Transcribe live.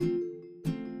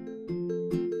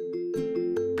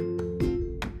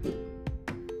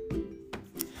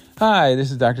Hi, this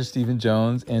is Dr. Stephen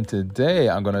Jones, and today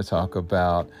I'm going to talk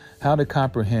about how to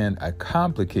comprehend a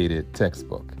complicated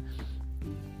textbook.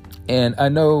 And I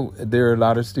know there are a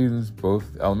lot of students,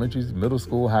 both elementary, middle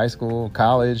school, high school,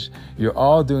 college. You're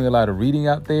all doing a lot of reading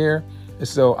out there.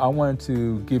 So I wanted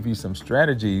to give you some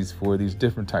strategies for these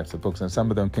different types of books, and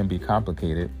some of them can be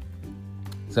complicated.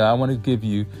 So I want to give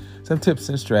you some tips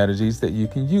and strategies that you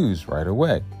can use right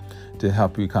away to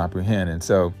help you comprehend. And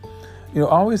so,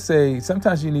 always say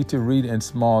sometimes you need to read in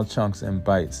small chunks and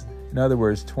bites. In other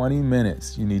words, 20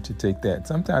 minutes, you need to take that.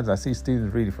 Sometimes I see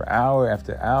students reading for hour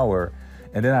after hour,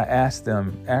 and then I ask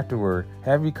them afterward,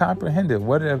 have you comprehended?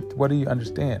 What do you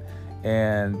understand?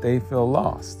 And they feel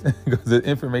lost because the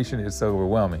information is so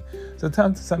overwhelming. So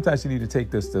sometimes you need to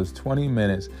take those 20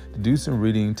 minutes to do some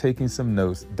reading, taking some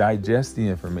notes, digest the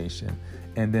information,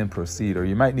 and then proceed. Or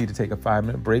you might need to take a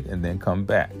 5-minute break and then come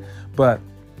back. But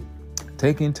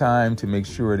taking time to make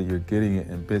sure that you're getting it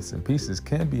in bits and pieces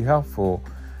can be helpful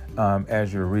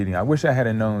as you're reading. I wish I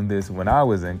had known this when I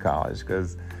was in college,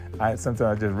 because sometimes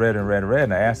I just read,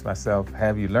 and I asked myself,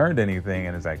 have you learned anything?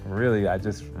 And it's like, really, I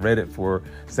just read it for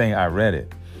saying I read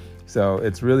it. So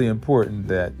it's really important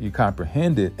that you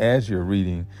comprehend it as you're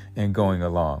reading and going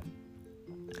along.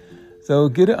 So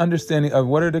get an understanding of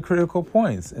what are the critical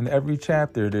points. In every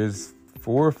chapter, there's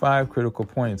 4 or 5 critical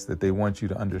points that they want you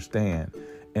to understand.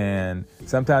 And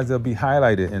sometimes they'll be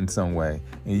highlighted in some way.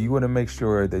 And you want to make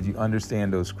sure that you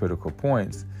understand those critical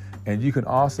points. And you can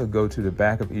also go to the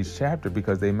back of each chapter,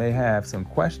 because they may have some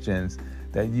questions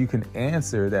that you can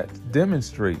answer that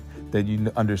demonstrate that you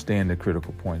understand the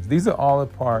critical points. These are all a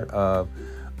part of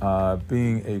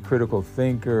being a critical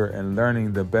thinker and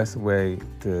learning the best way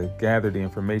to gather the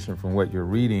information from what you're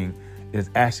reading is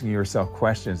asking yourself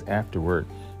questions afterward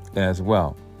as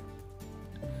well.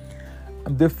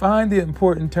 Define the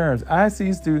important terms. I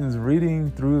see students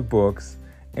reading through books,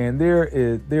 and there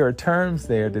are terms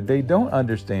there that they don't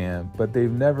understand, but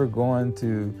they've never gone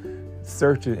to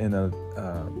search it in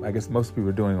I guess most people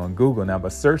are doing on Google now,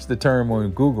 but search the term on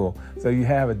Google so you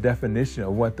have a definition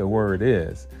of what the word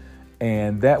is.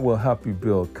 And that will help you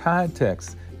build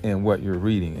context in what you're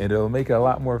reading. And it'll make it a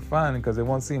lot more fun, because it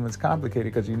won't seem as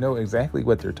complicated, because you know exactly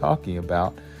what they're talking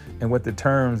about and what the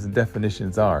terms and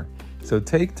definitions are. So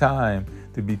take time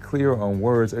to be clear on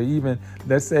words, or even,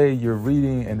 let's say you're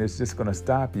reading and it's just going to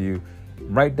stop you.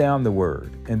 Write down the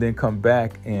word and then come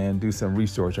back and do some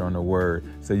research on the word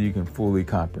so you can fully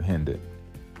comprehend it.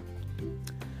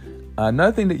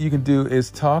 Another thing that you can do is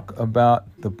talk about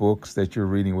the books that you're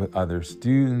reading with other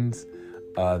students,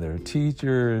 other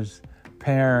teachers,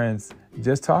 parents.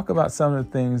 Just talk about some of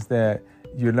the things that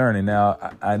you're learning.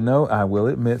 Now, I know, I will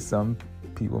admit, some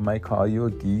people might call you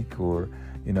a geek, or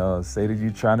say that you're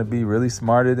trying to be really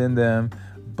smarter than them,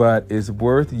 but it's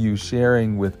worth you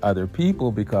sharing with other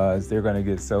people, because they're going to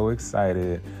get so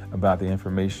excited about the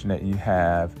information that you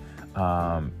have,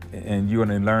 and you're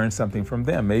going to learn something from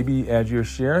them. Maybe as you're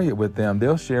sharing it with them,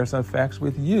 they'll share some facts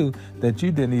with you that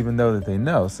you didn't even know that they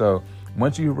know. So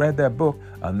once you read that book,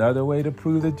 another way to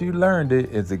prove that you learned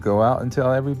it is to go out and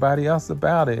tell everybody else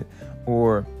about it,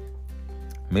 or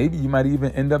maybe you might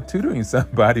even end up tutoring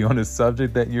somebody on the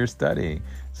subject that you're studying.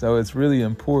 So it's really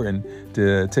important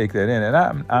to take that in.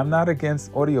 And I'm not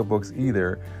against audiobooks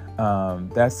either.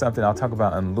 That's something I'll talk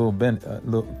about in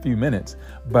a few minutes.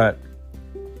 But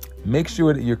make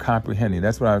sure that you're comprehending.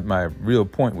 That's what my real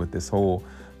point with this whole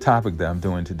topic that I'm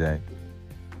doing today.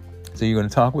 So you're going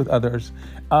to talk with others.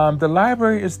 The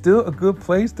library is still a good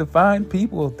place to find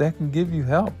people that can give you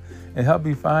help and help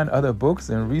you find other books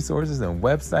and resources and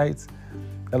websites.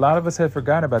 A lot of us have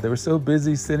forgotten about that. We're so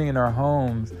busy sitting in our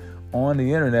homes on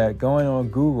the internet, going on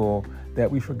Google, that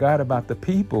we forgot about the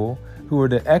people who are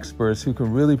the experts who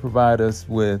can really provide us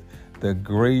with the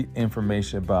great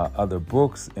information about other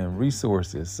books and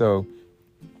resources. So,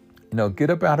 get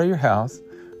up out of your house,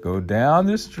 go down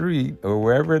the street or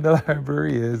wherever the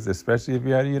library is, especially if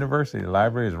you're at a university. The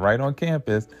library is right on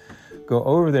campus. Go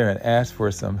over there and ask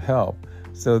for some help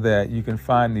so that you can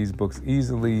find these books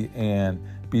easily and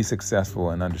be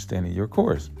successful in understanding your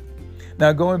course.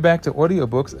 Now, going back to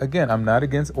audiobooks, again, I'm not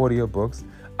against audiobooks.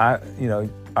 Are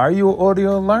you an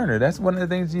audio learner? That's one of the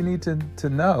things you need to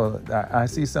know. I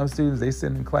see some students, they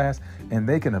sit in class and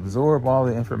they can absorb all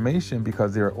the information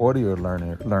because they're an audio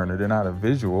learner. They're not a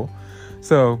visual.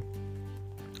 So,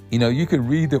 you could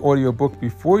read the audiobook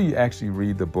before you actually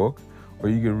read the book, or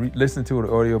you could listen to an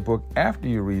audiobook after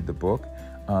you read the book.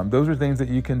 Those are things that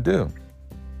you can do.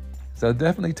 So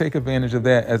definitely take advantage of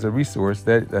that as a resource.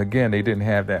 That, again, they didn't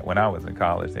have that when I was in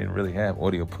college. They didn't really have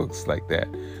audiobooks like that,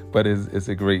 but it's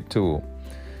a great tool.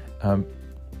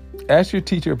 Ask your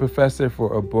teacher or professor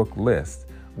for a book list.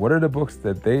 What are the books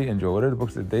that they enjoy? What are the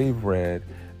books that they've read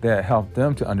that help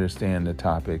them to understand the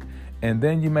topic? And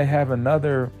then you may have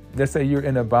another, let's say you're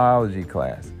in a biology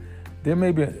class. There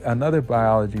may be another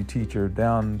biology teacher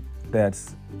down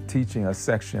that's teaching a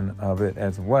section of it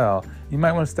as well. You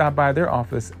might want to stop by their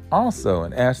office also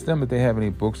and ask them if they have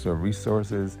any books or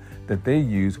resources that they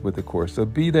use with the course. So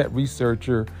be that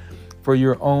researcher for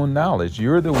your own knowledge.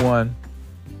 You're the one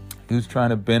who's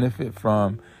trying to benefit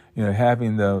from,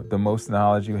 having the most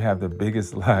knowledge. You have the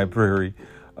biggest library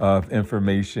of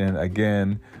information.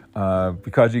 Again,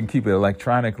 because you can keep it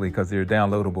electronically because they're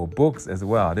downloadable books as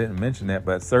well. I didn't mention that,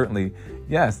 but certainly,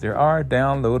 yes, there are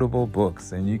downloadable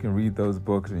books, and you can read those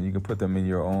books and you can put them in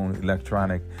your own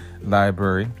electronic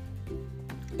library.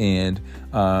 And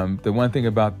the one thing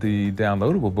about the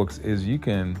downloadable books is you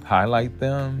can highlight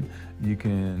them, you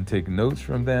can take notes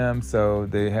from them, so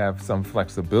they have some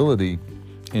flexibility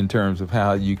in terms of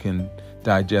how you can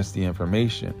digest the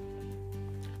information.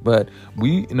 But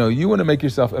you want to make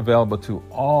yourself available to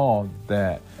all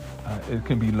that it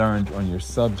can be learned on your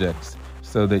subjects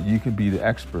so that you can be the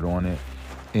expert on it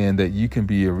and that you can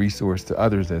be a resource to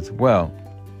others as well.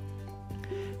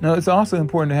 Now, it's also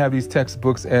important to have these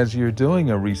textbooks as you're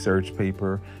doing a research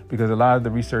paper, because a lot of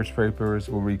the research papers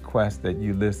will request that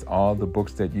you list all the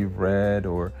books that you've read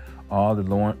or all the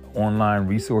online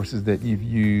resources that you've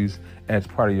used as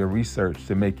part of your research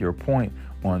to make your point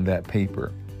on that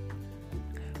paper.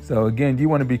 So again, you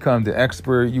want to become the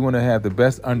expert. You want to have the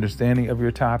best understanding of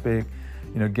your topic.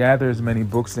 Gather as many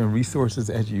books and resources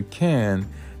as you can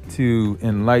to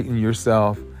enlighten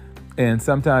yourself. And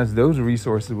sometimes those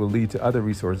resources will lead to other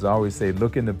resources. I always say,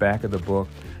 look in the back of the book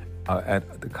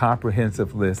at the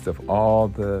comprehensive list of all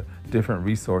the different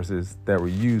resources that were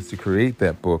used to create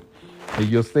that book. And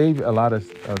you'll save a lot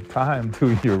of time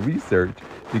doing your research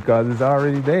because it's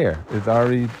already there. It's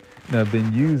already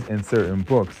been used in certain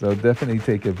books. So definitely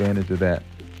take advantage of that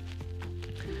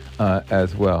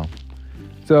as well.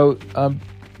 So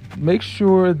make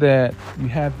sure that you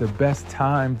have the best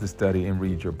time to study and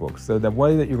read your books. So the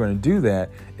way that you're going to do that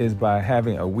is by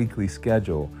having a weekly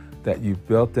schedule that you've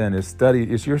built in.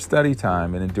 It's your study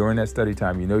time, and then during that study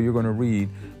time, you're going to read,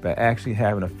 but actually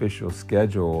have an official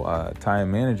schedule,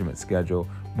 time management schedule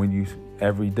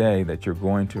every day that you're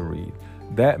going to read.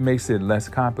 That makes it less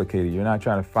complicated. You're not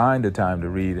trying to find the time to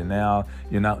read, and now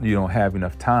you don't have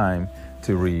enough time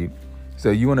to read. So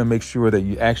you want to make sure that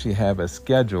you actually have a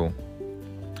schedule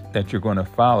that you're going to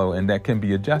follow, and that can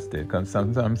be adjusted, because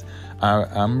sometimes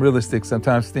I'm realistic.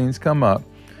 Sometimes things come up,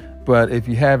 but if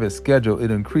you have it scheduled,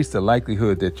 it'll increase the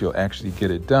likelihood that you'll actually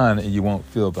get it done and you won't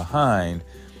feel behind.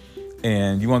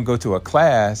 And you won't go to a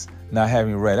class not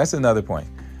having read. That's another point.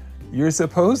 You're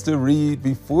supposed to read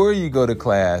before you go to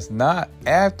class, not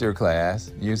after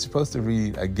class. You're supposed to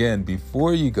read again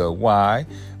before you go. Why?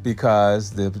 Because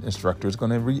the instructor is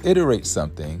going to reiterate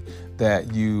something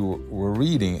that you were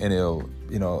reading, and it'll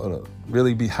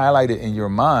really be highlighted in your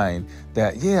mind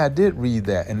that, yeah, I did read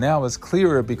that. And now it's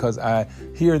clearer because I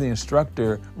hear the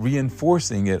instructor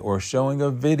reinforcing it or showing a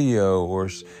video or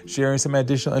sharing some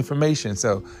additional information.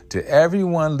 So to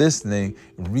everyone listening,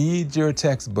 read your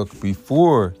textbook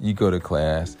before you go to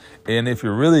class. And if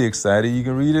you're really excited, you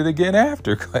can read it again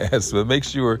after class. But make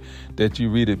sure that you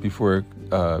read it before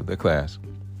the class.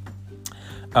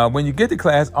 When you get to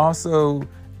class, also,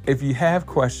 if you have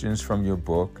questions from your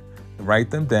book,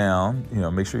 write them down.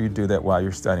 Make sure you do that while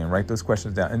you're studying. Write those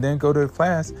questions down, and then go to the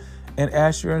class and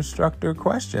ask your instructor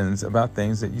questions about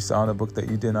things that you saw in the book that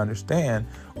you didn't understand.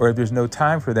 Or if there's no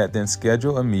time for that, then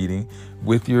schedule a meeting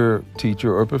with your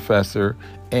teacher or professor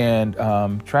and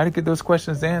try to get those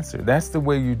questions answered. That's the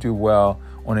way you do well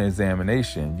on an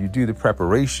examination. You do the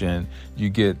preparation, you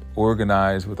get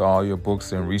organized with all your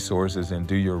books and resources and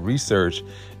do your research,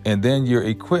 and then you're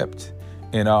equipped.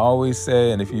 And I always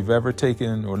say, and if you've ever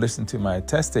taken or listened to my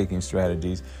test-taking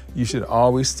strategies, you should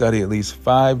always study at least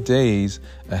 5 days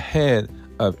ahead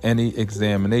of any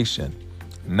examination.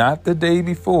 Not the day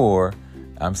before.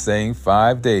 I'm saying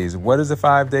 5 days. What does the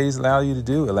 5 days allow you to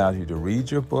do? It allows you to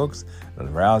read your books. It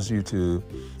allows you to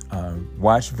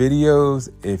watch videos.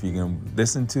 If you can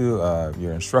listen to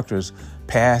your instructors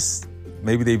past,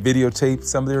 maybe they videotape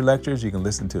some of their lectures, you can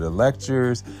listen to the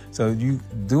lectures. So you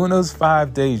doing those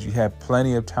 5 days, you have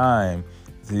plenty of time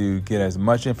to get as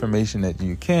much information that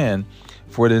you can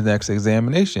for the next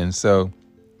examination. So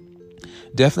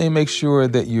definitely make sure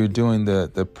that you're doing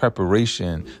the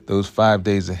preparation those 5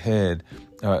 days ahead.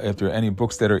 If there are any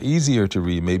books that are easier to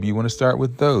read, maybe you want to start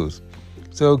with those.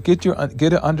 So get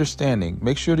an understanding.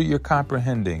 Make sure that you're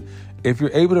comprehending. If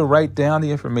you're able to write down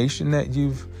the information that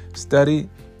you've studied,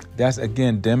 that's,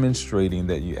 again, demonstrating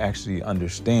that you actually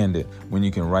understand it when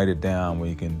you can write it down, when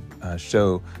you can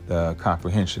show the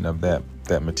comprehension of that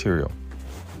material.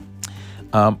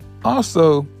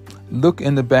 Also, look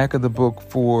in the back of the book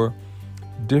for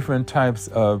different types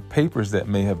of papers that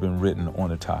may have been written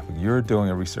on a topic. You're doing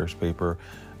a research paper,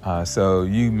 so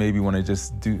you maybe want to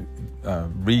just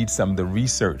read some of the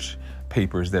research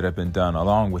papers that have been done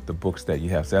along with the books that you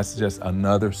have. So that's just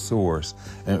another source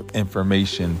of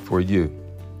information for you.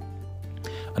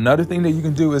 Another thing that you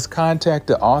can do is contact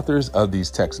the authors of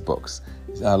these textbooks.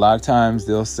 A lot of times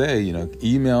they'll say,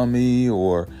 email me,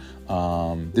 or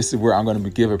this is where I'm going to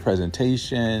give a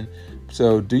presentation.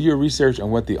 So do your research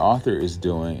on what the author is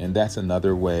doing, and that's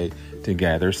another way to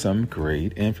gather some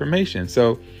great information.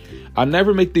 So I'll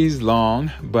never make these long,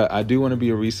 but I do want to be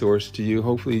a resource to you.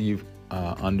 Hopefully you've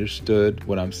understood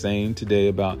what I'm saying today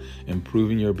about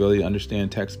improving your ability to understand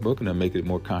textbook and to make it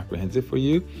more comprehensive for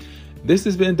you. This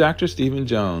has been Dr. Stephen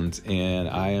Jones, and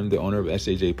I am the owner of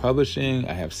SAJ Publishing.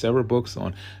 I have several books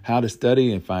on how to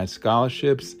study and find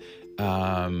scholarships,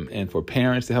 and for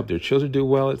parents to help their children do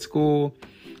well at school,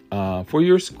 for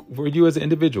you as an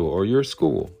individual or your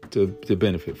school to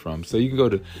benefit from. So you can go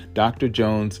to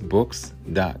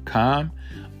drjonesbooks.com.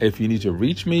 If you need to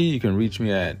reach me, you can reach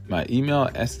me at my email,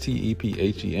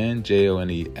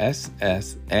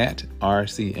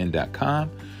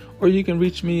 stephenjones@rcn.com, or you can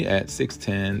reach me at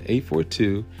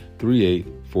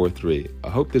 610-842-3843. I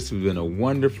hope this has been a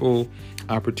wonderful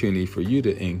opportunity for you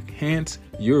to enhance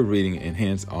your reading,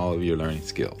 enhance all of your learning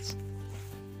skills.